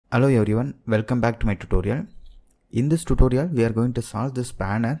Hello everyone, welcome back to my tutorial. In this tutorial, we are going to solve this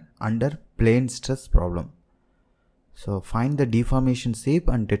spanner under plane stress problem. So find the deformation shape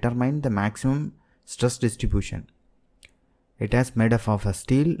and determine the maximum stress distribution. It has made up of a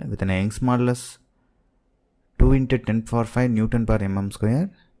steel with an Young's modulus 2 into 10 power 5 Newton per mm square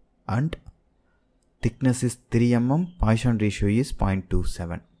and thickness is 3 mm, Poisson ratio is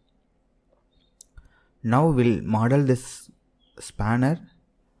 0.27. Now we'll model this spanner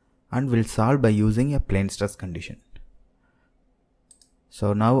and we'll solve by using a plane stress condition.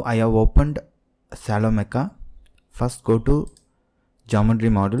 So now I have opened Salome meca. First go to geometry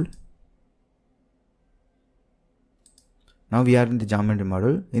model. Now we are in the geometry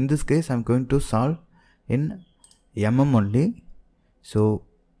model. In this case I'm going to solve in mm only. So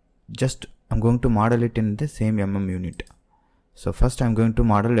just I'm going to model it in the same mm unit. So first I'm going to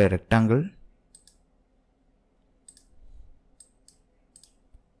model a rectangle.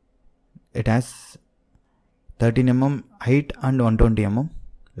 It has 13 mm height and 120 mm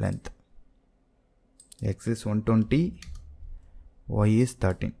length. X is 120, Y is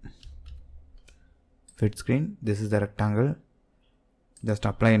 13. Fit screen, this is the rectangle. Just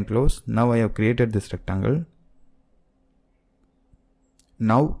apply and close. Now I have created this rectangle.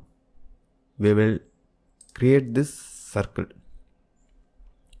 Now we will create this circle.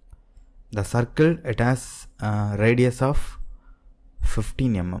 The circle, it has a radius of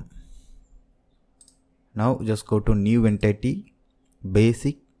 15 mm. Now just go to new entity,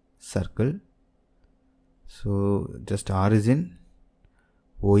 basic circle. So just origin,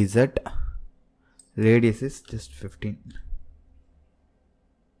 OZ, radius is just 15.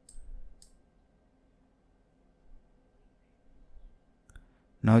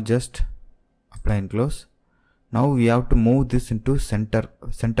 Now just apply and close. Now we have to move this into center.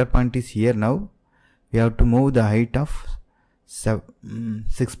 Center point is here now. We have to move the height of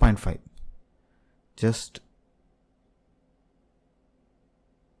 6.5. Just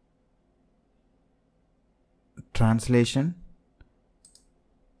translation,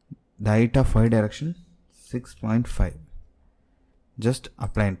 the height of y direction 6.5. Just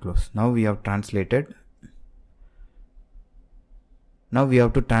apply and close. Now we have translated. Now we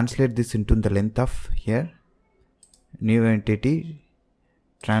have to translate this into the length of here. New entity,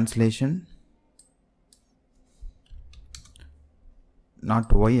 translation,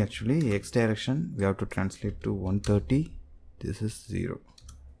 not y actually, x direction we have to translate to 130. This is 0.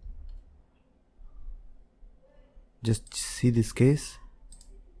 Just see this case,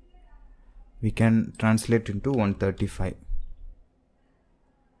 we can translate into 135.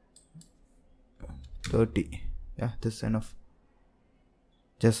 30, yeah, this is enough.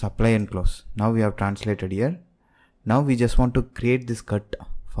 Just apply and close. Now we have translated here. Now we just want to create this cut.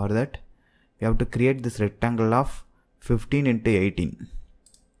 For that we have to create this rectangle of 15 into 18.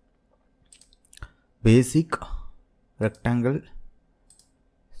 Basic rectangle.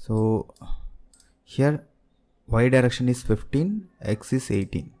 So here y direction is 15, x is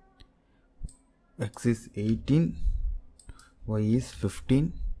 18. X is 18, y is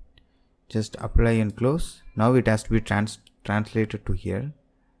 15. Just apply and close. Now it has to be translated to here.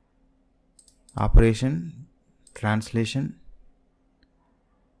 Operation, translation.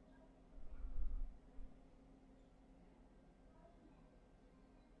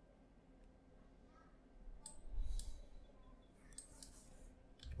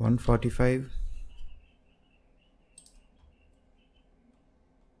 $145.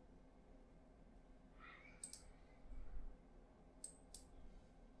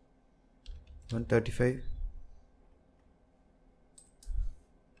 $135.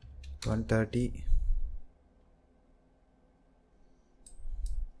 $130.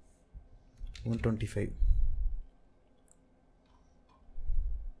 $125.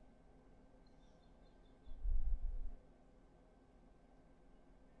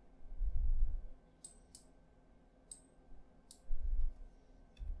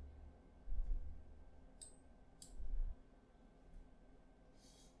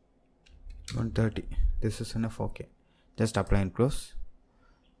 $130. This is enough. Okay, just apply and close.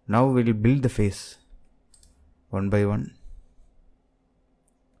 Now we will build the face one by one.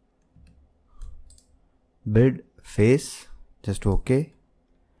 Build face, just okay.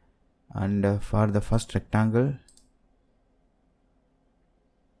 And for the first rectangle,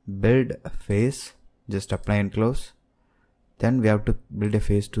 build face, just apply and close. Then we have to build a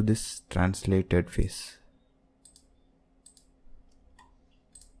face to this translated face.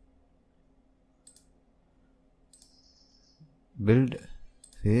 Build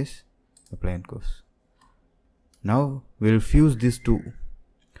face, apply and close. Now we'll fuse these two.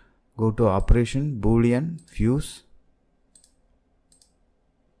 Go to operation, boolean, fuse.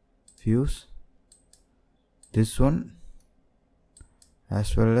 views, this one,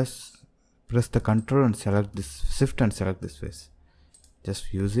 as well as press the control and select this, shift and select this face.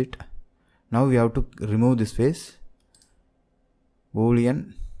 Just use it. Now we have to remove this face.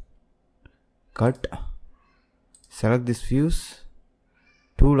 Boolean, cut, select this views.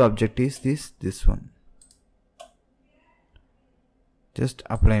 Tool object is this one. Just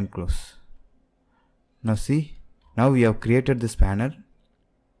apply and close. Now see, now we have created this banner.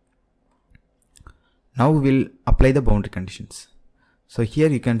 Now we will apply the boundary conditions. So here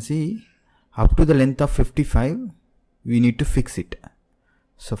you can see up to the length of 55 we need to fix it.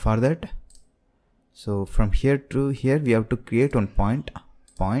 So for that, so from here to here we have to create one point,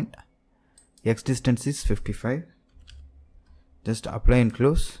 x distance is 55. Just apply and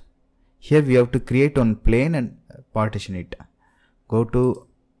close. Here we have to create one plane and partition it. Go to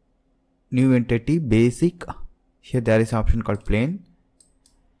new entity, basic. Here there is an option called plane.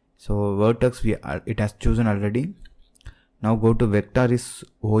 So vertex it has chosen already. Now go to vector is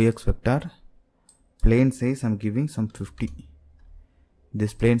ox vector. Plane size I'm giving some 50.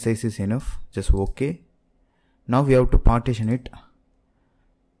 This plane size is enough. Just OK. Now we have to partition it.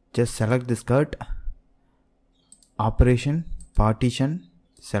 Just select this cut, operation, partition,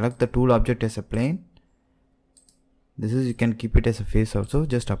 select the tool object as a plane. This is, you can keep it as a face also.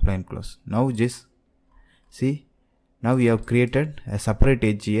 Just apply and close. Now just see, now we have created a separate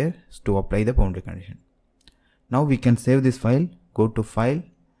edge here to apply the boundary condition. Now we can save this file. Go to file,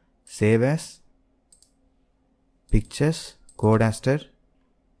 save as, pictures, code aster,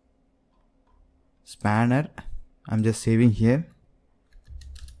 spanner. I'm just saving here.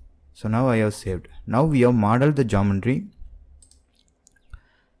 So now I have saved. Now we have modeled the geometry.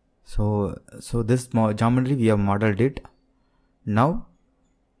 So this geometry we have modeled it. Now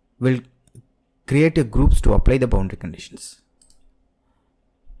we'll create a groups to apply the boundary conditions.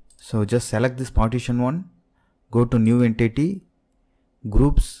 So just select this partition one, go to new entity,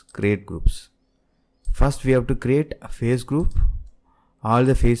 groups, create groups. First we have to create a face group, all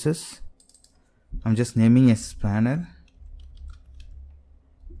the faces. I'm just naming a spanner.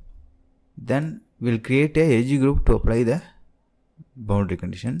 Then we'll create a edge group to apply the boundary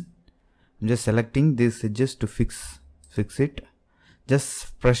condition. I'm just selecting these edges to fix it.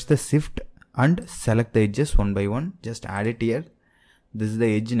 Just press the shift and select the edges one by one. Just add it here. This is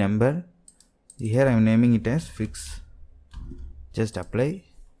the edge number. Here I'm naming it as fix. Just apply.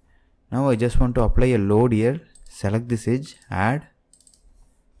 Now I just want to apply a load here. Select this edge, add,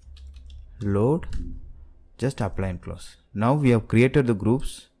 load, just apply and close. Now we have created the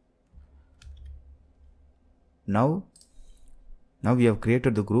groups. Now we have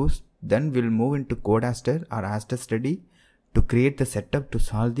created the groups. Then we'll move into code aster or aster study to create the setup to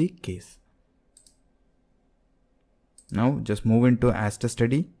solve the case. Now just move into aster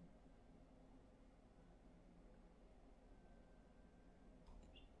study.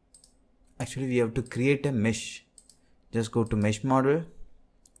 Actually we have to create a mesh. Just go to mesh model,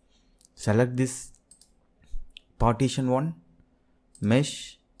 select this partition one,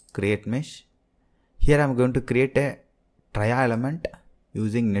 mesh, create mesh. Here I am going to create a tria element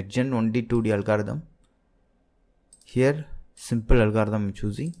using NetGen 1D 2D algorithm. Here simple algorithm I'm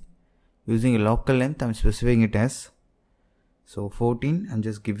choosing. Using a local length I'm specifying it as, so 14, I'm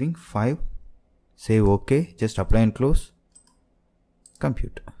just giving 5. Save OK, just apply and close,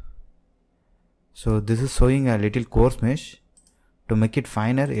 compute. So this is showing a little coarse mesh. To make it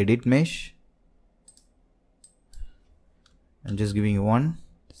finer, edit mesh. I'm just giving 1,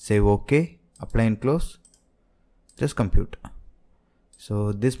 save OK, apply and close, just compute.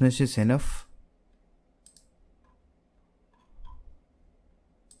 So this mesh is enough.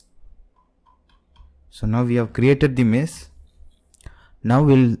 So now we have created the mesh. Now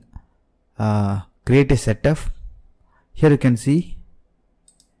we'll create a setup. Here you can see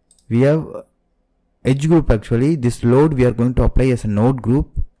we have edge group. Actually this load we are going to apply as a node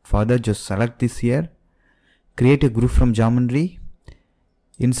group. Further just select this here, create a group from geometry.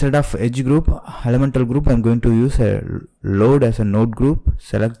 Instead of edge group, elemental group, I'm going to use a load as a node group.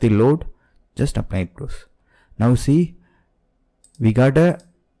 Select the load, just apply it close. Now see, we got a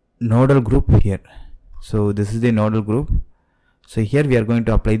nodal group here. So this is the nodal group. So here we are going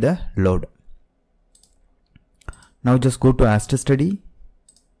to apply the load. Now just go to aster study.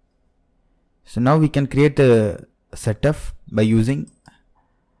 So now we can create the setup by using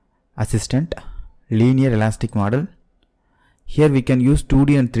assistant, linear elastic model. Here we can use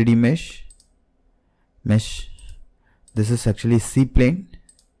 2D and 3D mesh. This is actually C plane.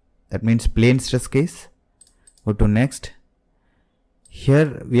 That means plane stress case. Go to next.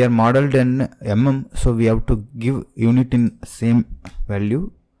 Here we are modeled in mm, so we have to give unit in same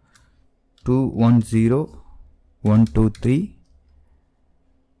value. 210123.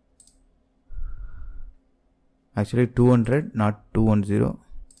 Actually 200, not 210.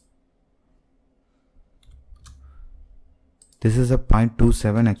 This is a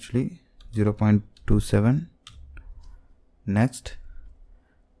 0.27 actually, 0.27. Next,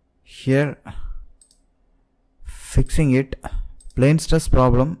 here fixing it, plane stress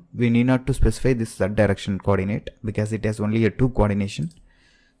problem, we need not to specify this z direction coordinate because it has only a 2 coordination.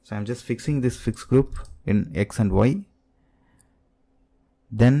 So I'm just fixing this fixed group in x and y.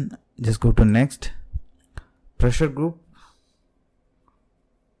 Then just go to next. Pressure group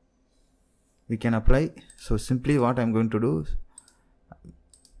we can apply. So simply what I'm going to do,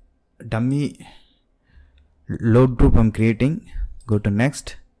 dummy load group I'm creating. Go to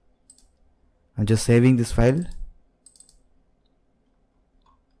next. I'm just saving this file.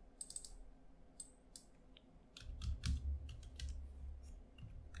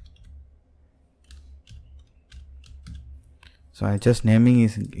 So I just naming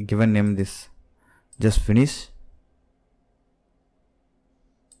is given name this, just finish.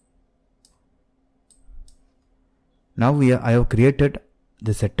 Now I have created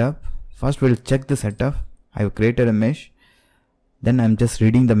the setup. First we'll check the setup. I have created a mesh. Then I'm just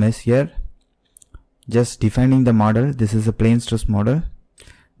reading the mesh here. Just defining the model. This is a plane stress model.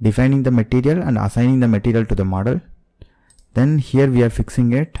 Defining the material and assigning the material to the model. Then here we are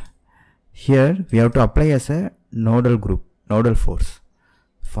fixing it. Here we have to apply as a nodal group, nodal force.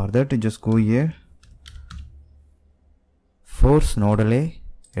 For that, just go here. Force nodal A,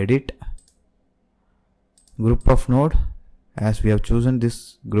 edit. Group of node, as we have chosen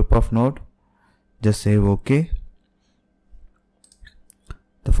this group of node, just say OK.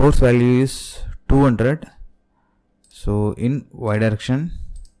 The force value is 200. So in y direction,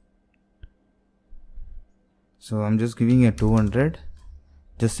 so I'm just giving a 200.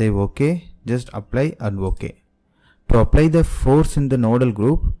 Just say OK. Just apply and OK. To apply the force in the nodal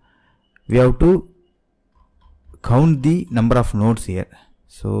group, we have to count the number of nodes here.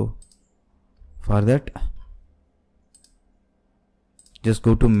 So for that, just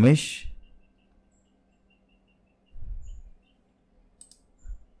go to mesh.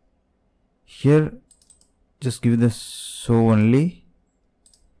 Here just give this so only.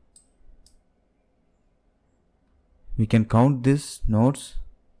 We can count these nodes.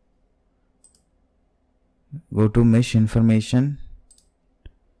 Go to mesh information.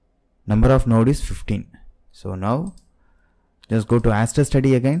 Number of node is 15. So now just go to aster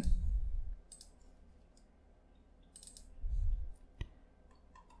study again.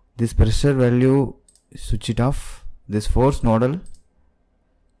 This pressure value, switch it off. This force nodal,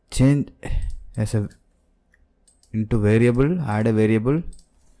 change as a into variable, add a variable.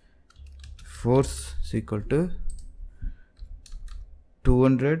 Force is equal to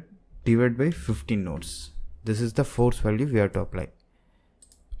 200 divided by 15 nodes. This is the force value we have to apply.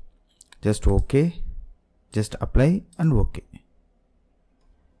 Just OK. Just apply and OK.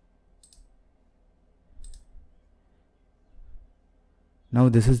 Now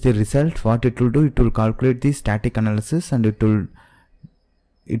this is the result. What it will do, it will calculate the static analysis and it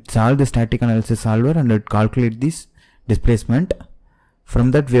solve the static analysis solver and it calculate this displacement.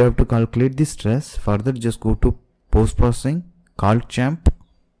 From that we have to calculate the stress. Further just go to post processing, call champ.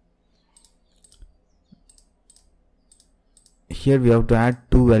 Here we have to add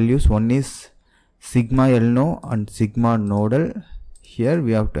two values. One is sigma LNO and sigma nodal. Here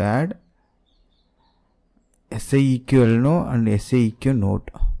we have to add SIEQ LNO and SIEQ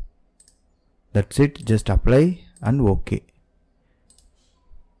node. That's it. Just apply and OK.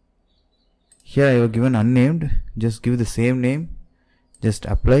 Here I have given unnamed. Just give the same name. Just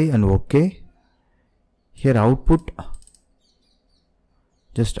apply and OK. Here output.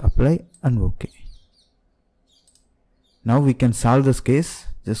 Just apply and OK. Now we can solve this case.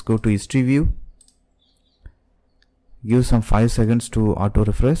 Just go to history view. Give some 5 seconds to auto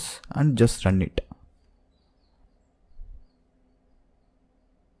refresh and just run it.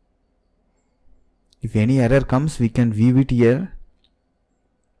 If any error comes, we can view it here.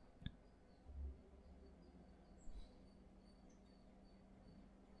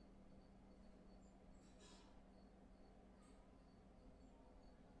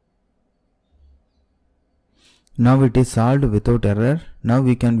 Now it is solved without error. Now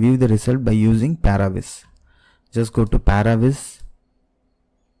we can view the result by using paraview. Just go to paraview.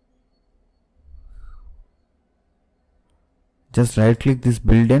 Just right click this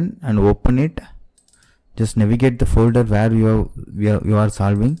build-in and open it. Just navigate the folder where you are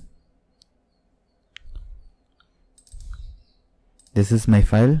solving. This is my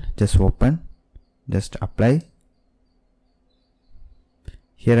file. Just open. Just apply.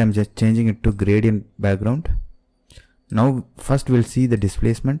 Here I'm just changing it to gradient background. Now first we'll see the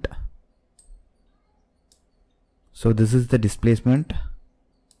displacement. So this is the displacement.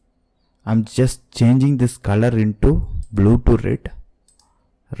 I'm just changing this color into blue to red,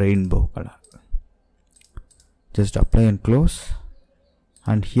 rainbow color. Just apply and close,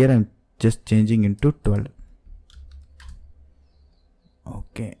 and here I'm just changing into 12.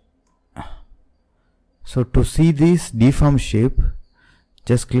 Okay. So to see this deform shape,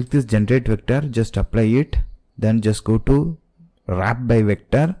 just click this generate vector, just apply it, then just go to wrap by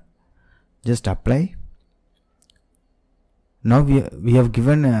vector, just apply. Now we have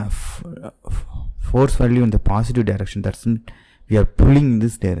given a force value in the positive direction. That's we are pulling in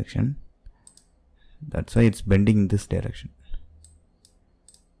this direction. That's why it's bending in this direction.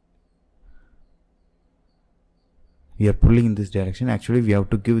 We are pulling in this direction. Actually, we have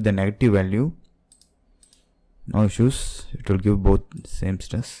to give the negative value. No issues. It will give both same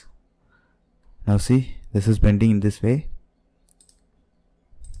stress. Now see, this is bending in this way.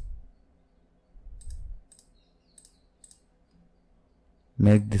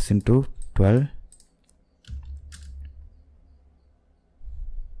 Make this into 12.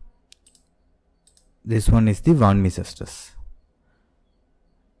 This one is the von Mises stress.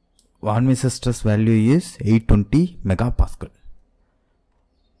 Von Mises stress value is 820 megapascal.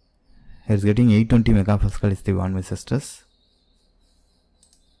 It's getting 820 megapascal is the von Mises stress.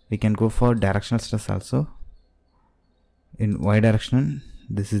 We can go for directional stress also. In y direction,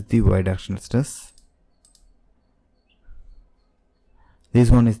 this is the y directional stress. This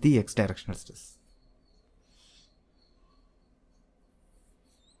one is the x directional stress.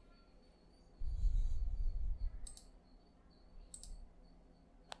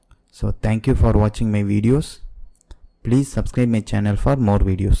 So thank you for watching my videos. Please subscribe my channel for more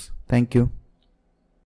videos. Thank you.